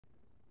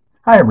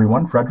Hi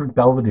everyone, Frederick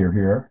Belvedere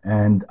here,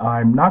 and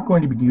I'm not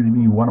going to be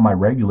giving you one of my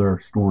regular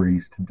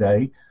stories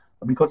today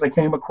because I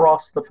came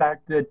across the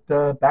fact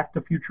that Back to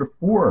Future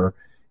 4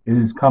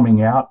 is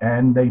coming out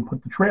and they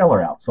put the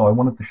trailer out. So I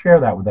wanted to share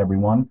that with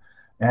everyone,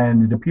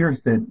 and it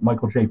appears that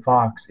Michael J.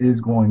 Fox is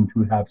going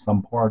to have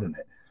some part in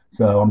it.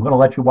 So I'm going to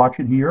let you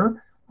watch it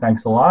here.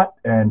 Thanks a lot,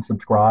 and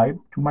subscribe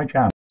to my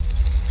channel.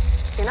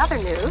 In other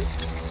news,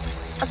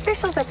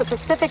 officials at the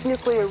Pacific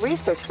Nuclear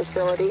Research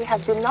Facility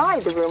have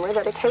denied the rumor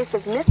that a case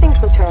of missing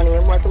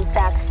plutonium was in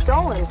fact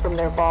stolen from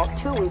their vault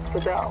 2 weeks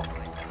ago.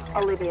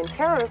 A Libyan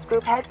terrorist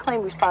group had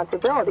claimed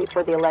responsibility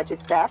for the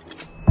alleged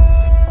theft.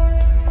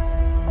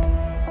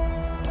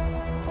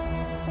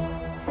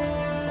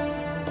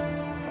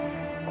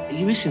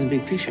 You're missing the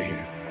big picture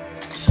here.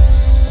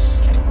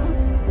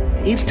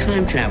 If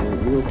time travel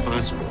were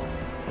possible,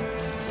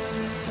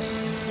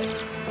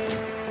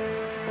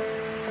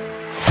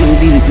 it would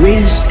be the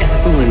greatest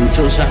ethical and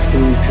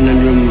philosophical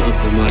conundrum of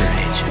the modern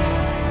age.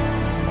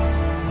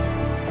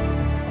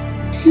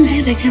 If you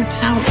had that kind of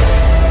power,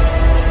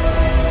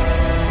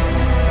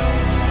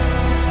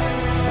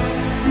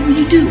 what would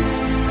you do?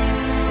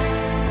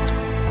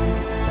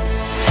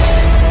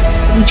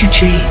 What would you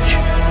change?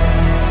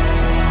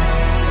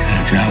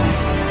 Time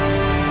travel.